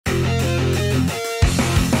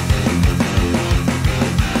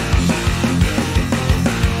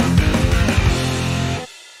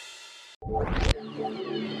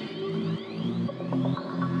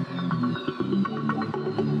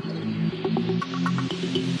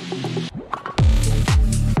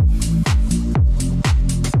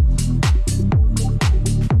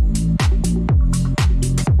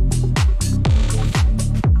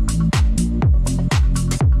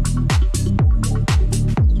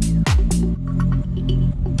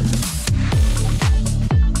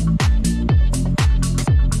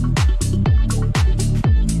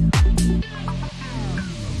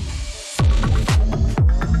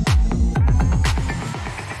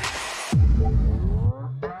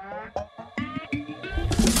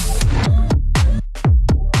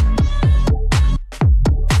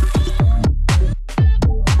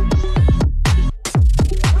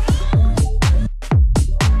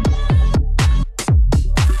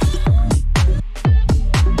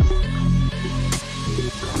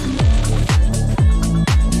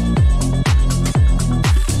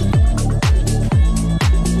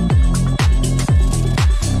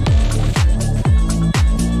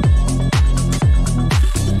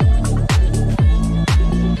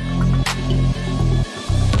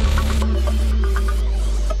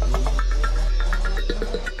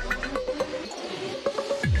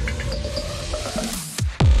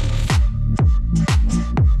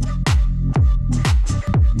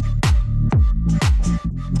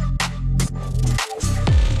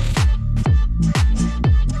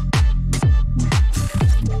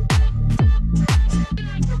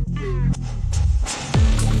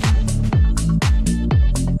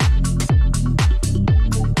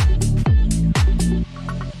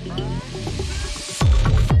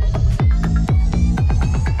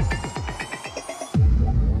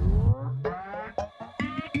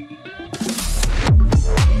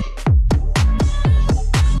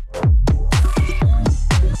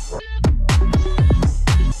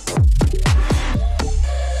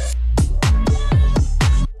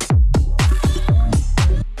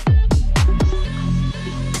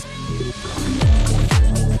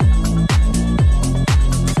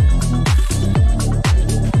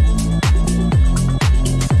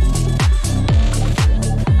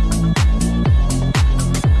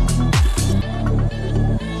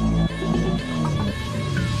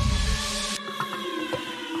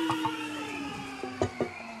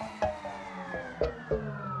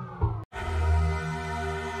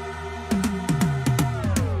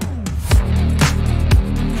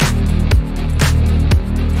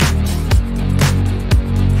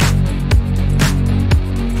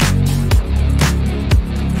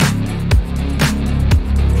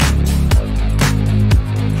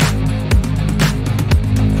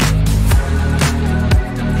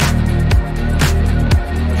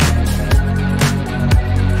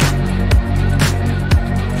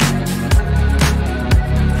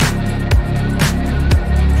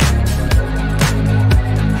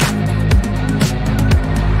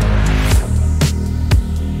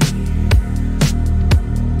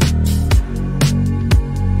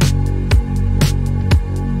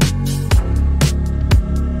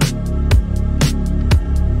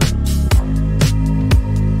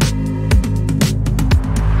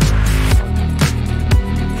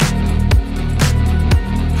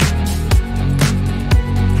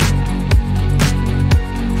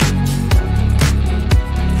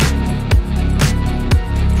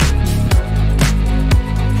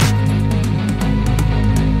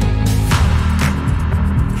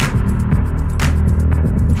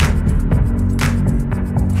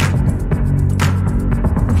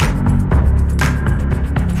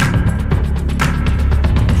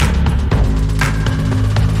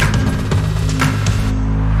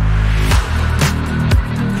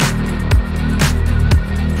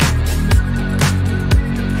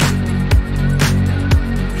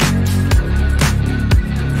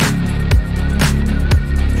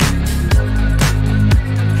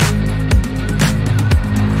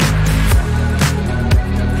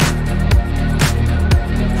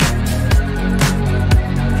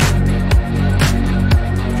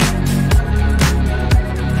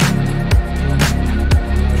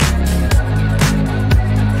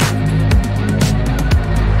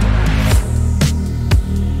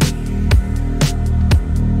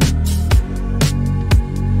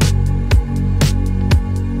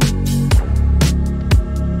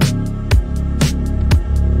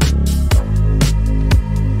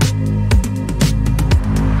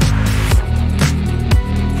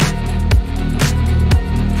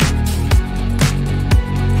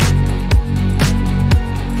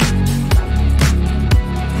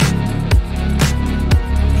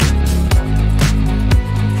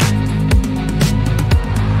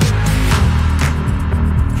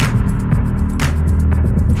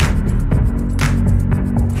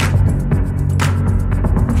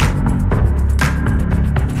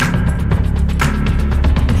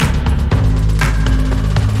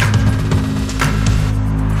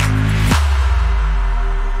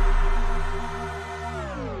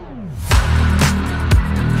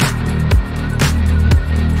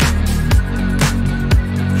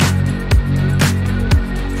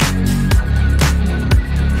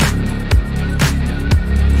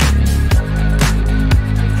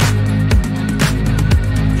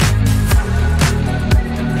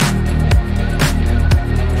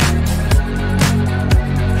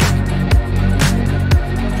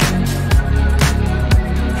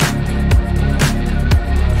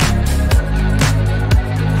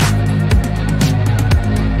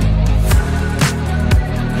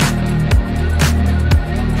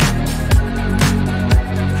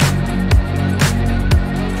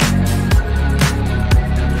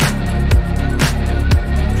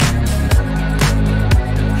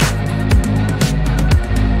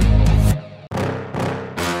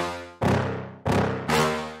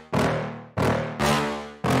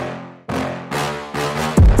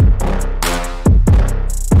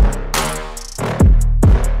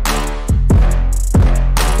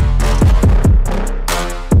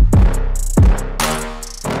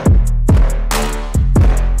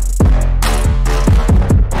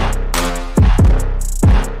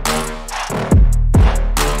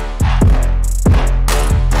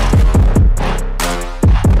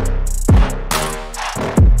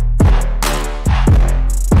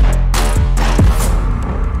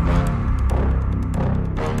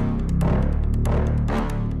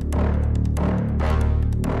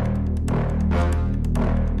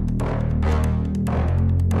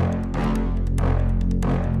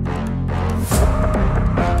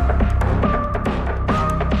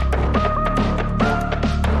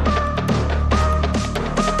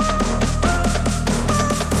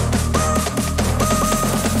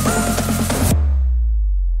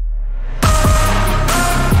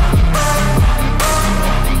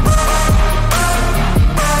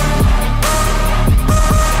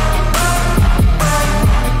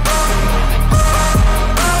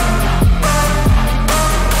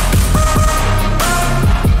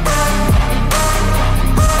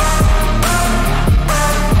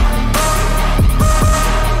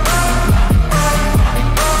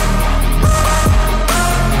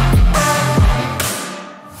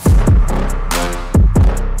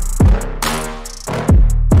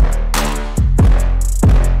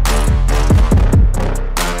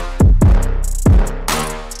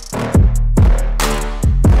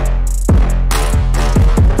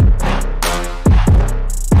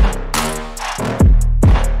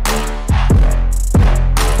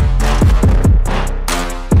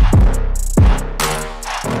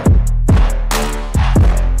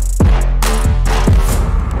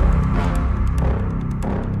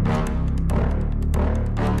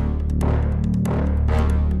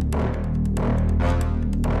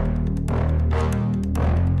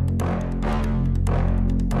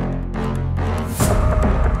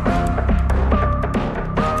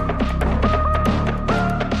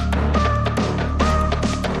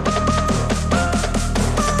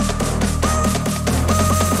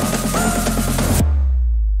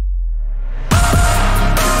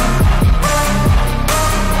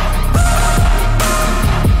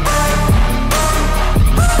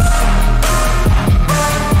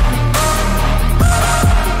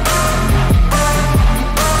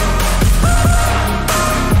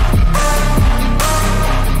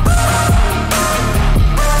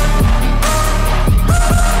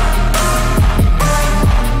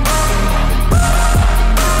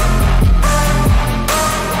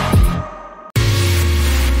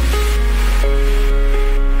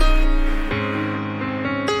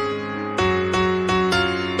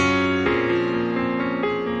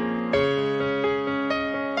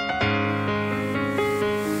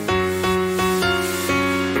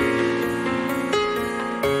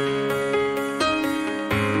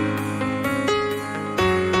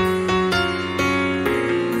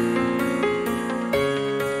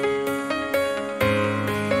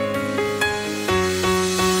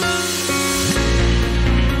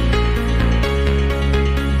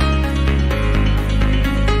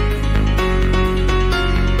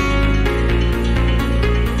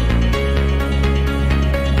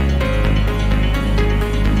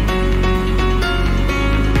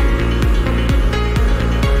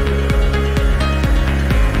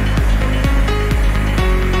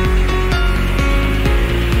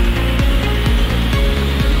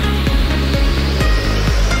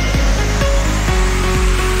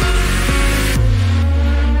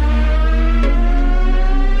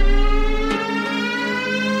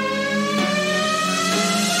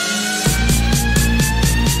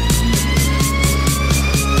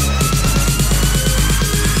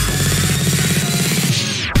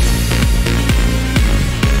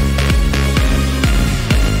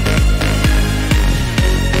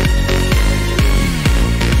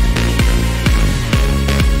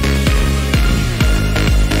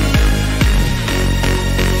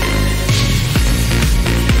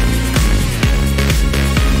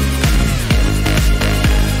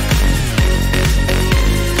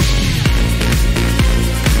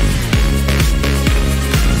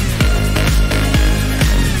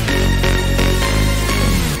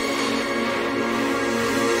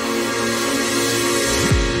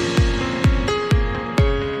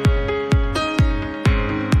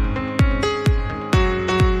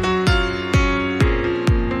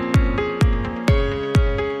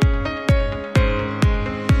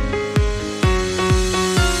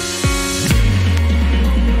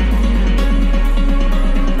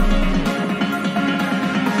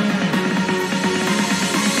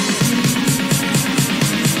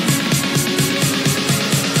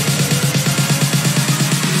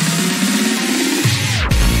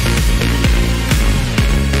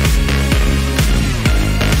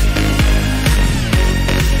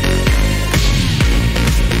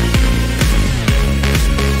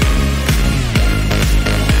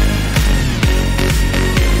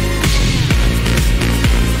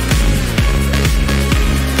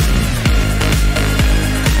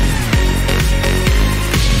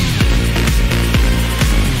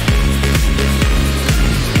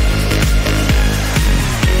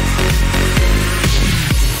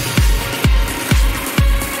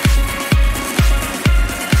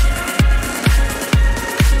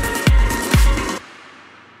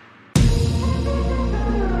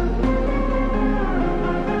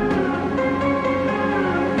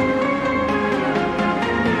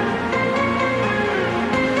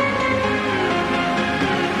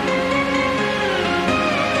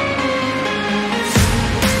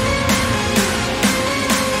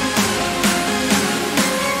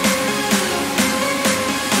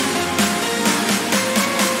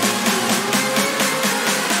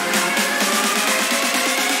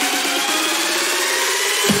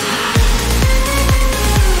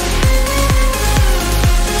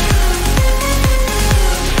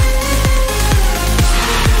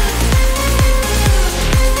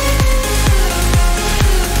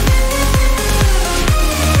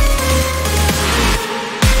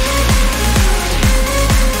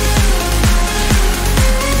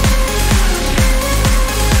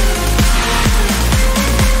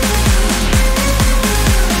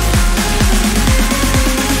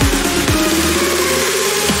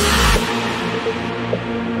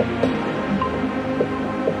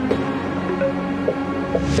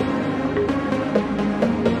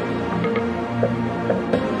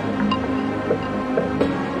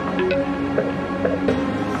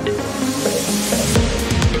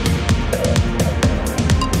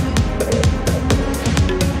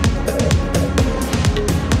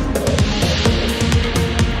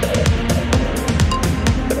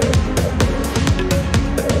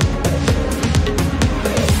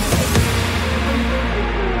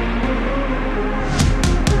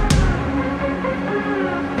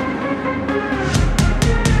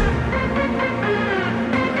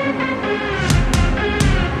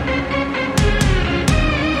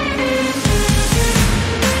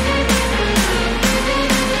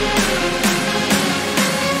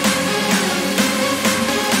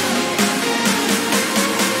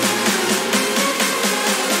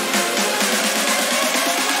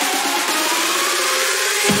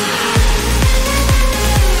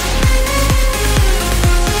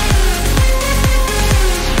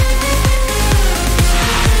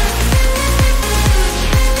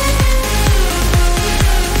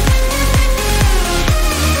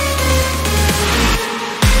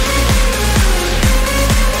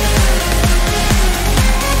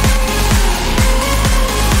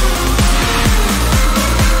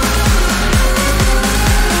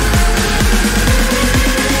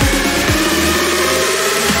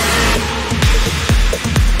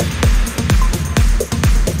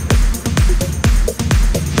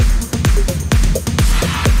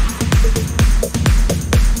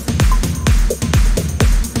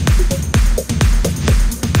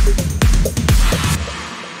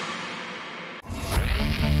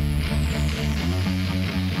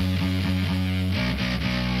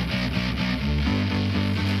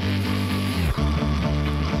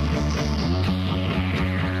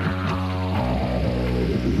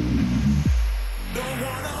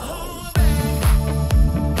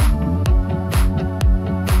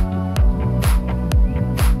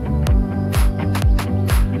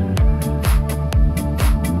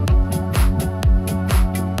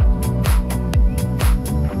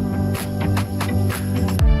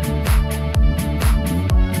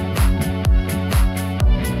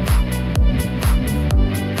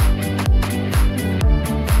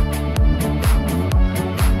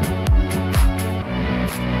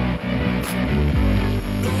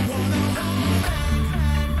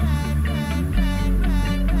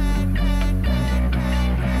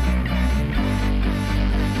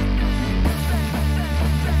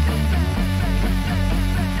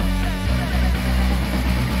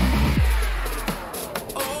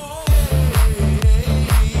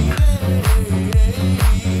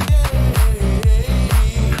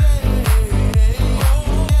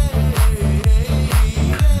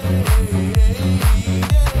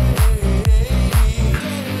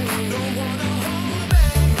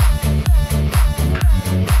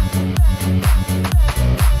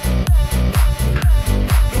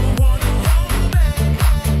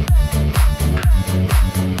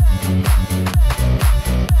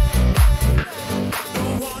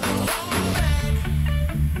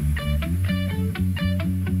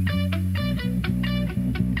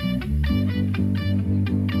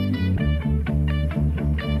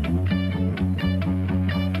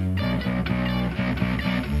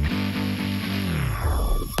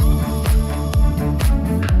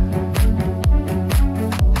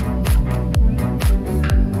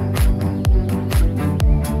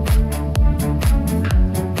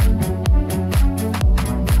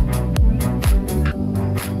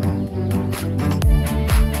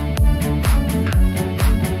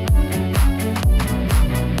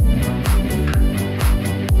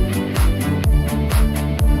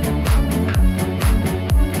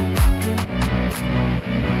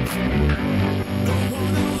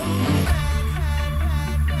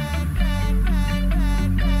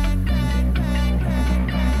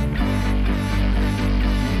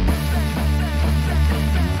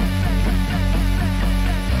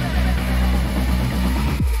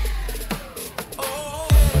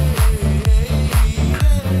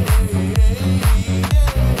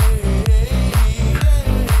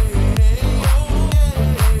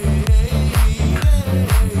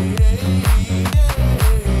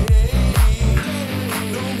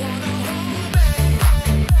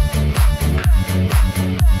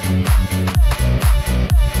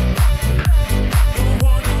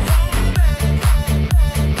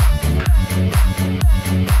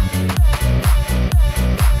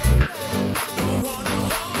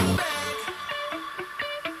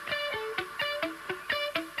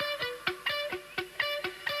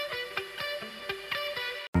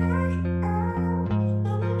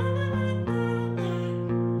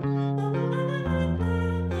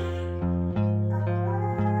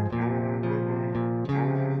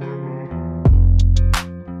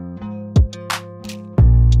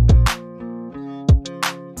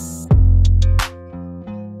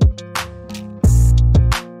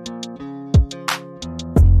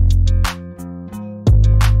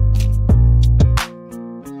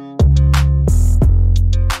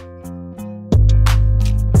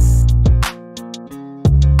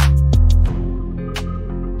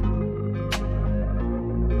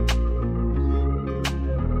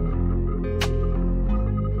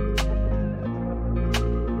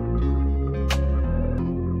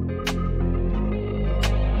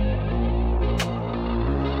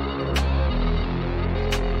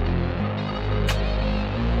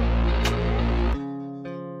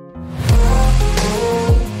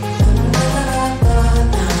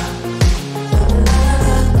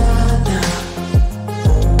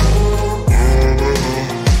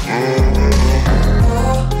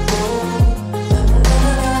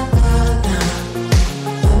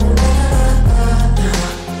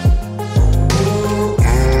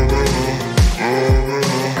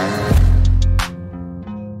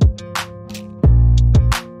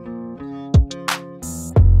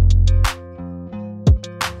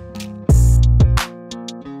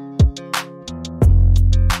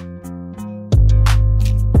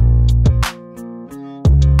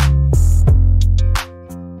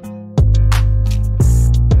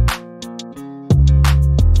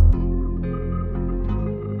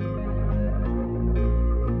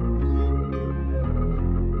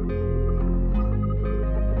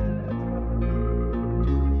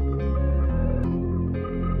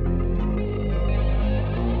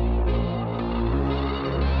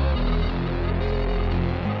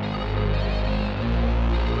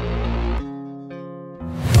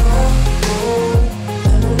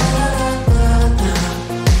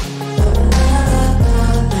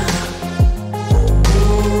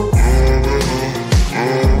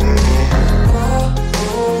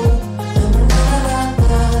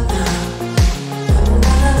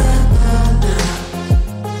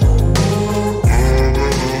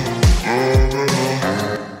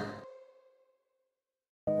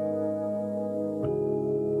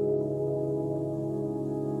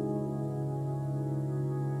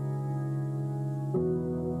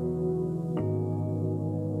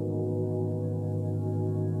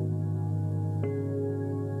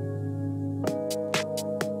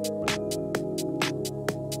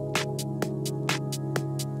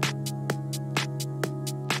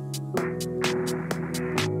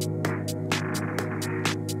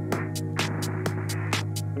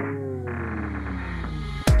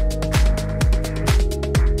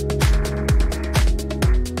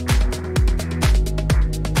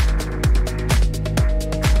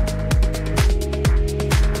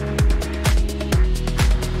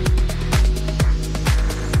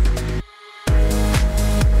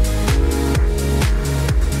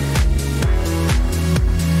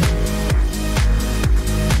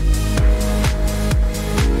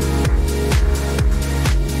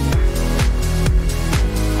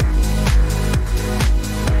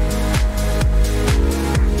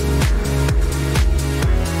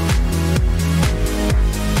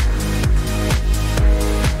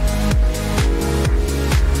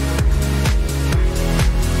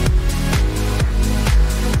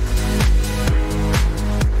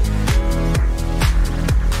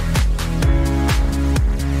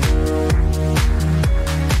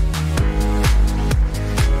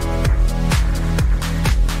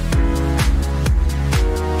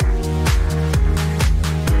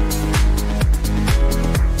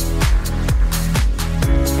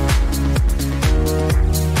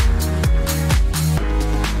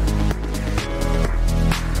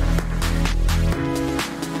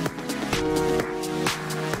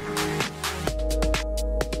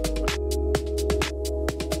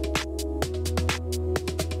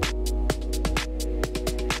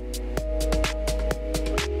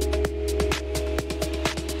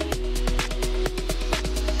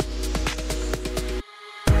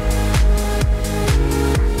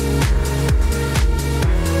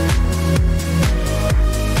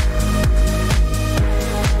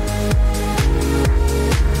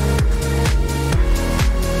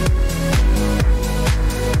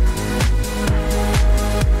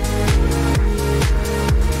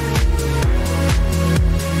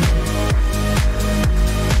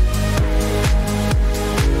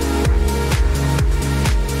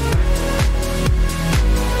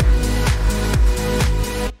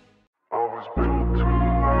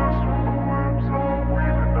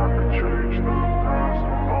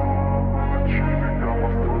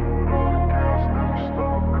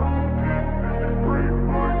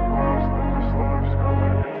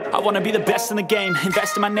wanna be the best in the game,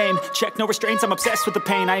 invest in my name, check no restraints, I'm obsessed with the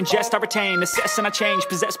pain. I ingest, I retain, assess and I change,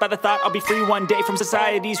 possessed by the thought I'll be free one day from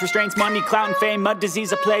society's restraints. Money, clout and fame, mud,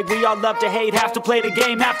 disease, a plague. We all love to hate, have to play the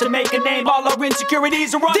game, have to make a name. All our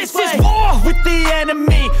insecurities are on display. This is war with the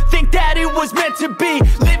enemy, think that it was meant to be.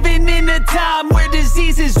 Living in a time where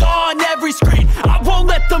disease is on every screen. I won't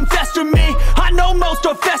let them fester me, I know most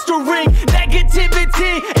are festering.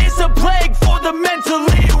 Negativity is a plague for the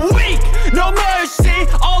mentally weak. No mercy,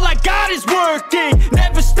 all I got is working.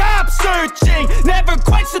 Never stop searching, never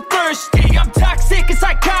quite so thirsty. I'm toxic and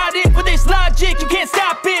psychotic with this logic, you can't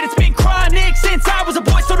stop it. It's been chronic since I was a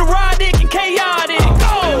boy, so neurotic and chaotic. I'm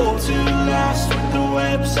built to last with the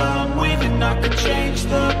webs I'm weaving. I could change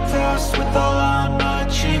the past with all I'm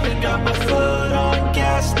achieving. Got my foot on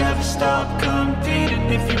gas, never stop competing.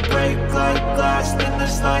 If you break like glass, then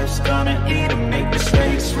this life's gonna eat 'em. Make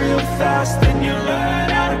mistakes real fast, then you learn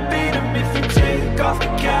how to beat 'em. If you take off the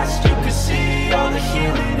cast, you can see all the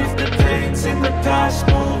healing. If the pain's in the past,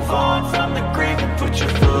 move on from the grave and put your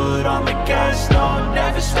foot on the gas. No,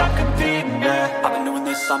 never stop competing, yeah. I've been doing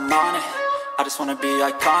this, I'm on it. I just wanna be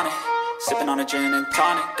iconic. Sipping on a gin and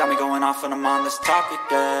tonic, got me going off when I'm on this topic,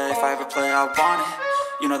 yeah. If I ever play, I want it.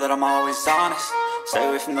 You know that I'm always honest. Stay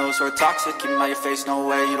away from those who are toxic. Keep them out your face, no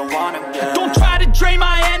way, you don't want it, yeah. Don't try to drain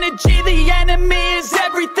my energy. The enemy is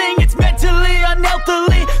everything. It's mentally,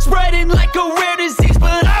 unhealthily, spreading like a rare disease.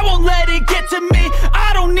 But I won't let it get to me.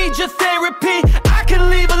 I don't need your therapy. I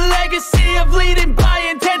can leave a legacy of leading by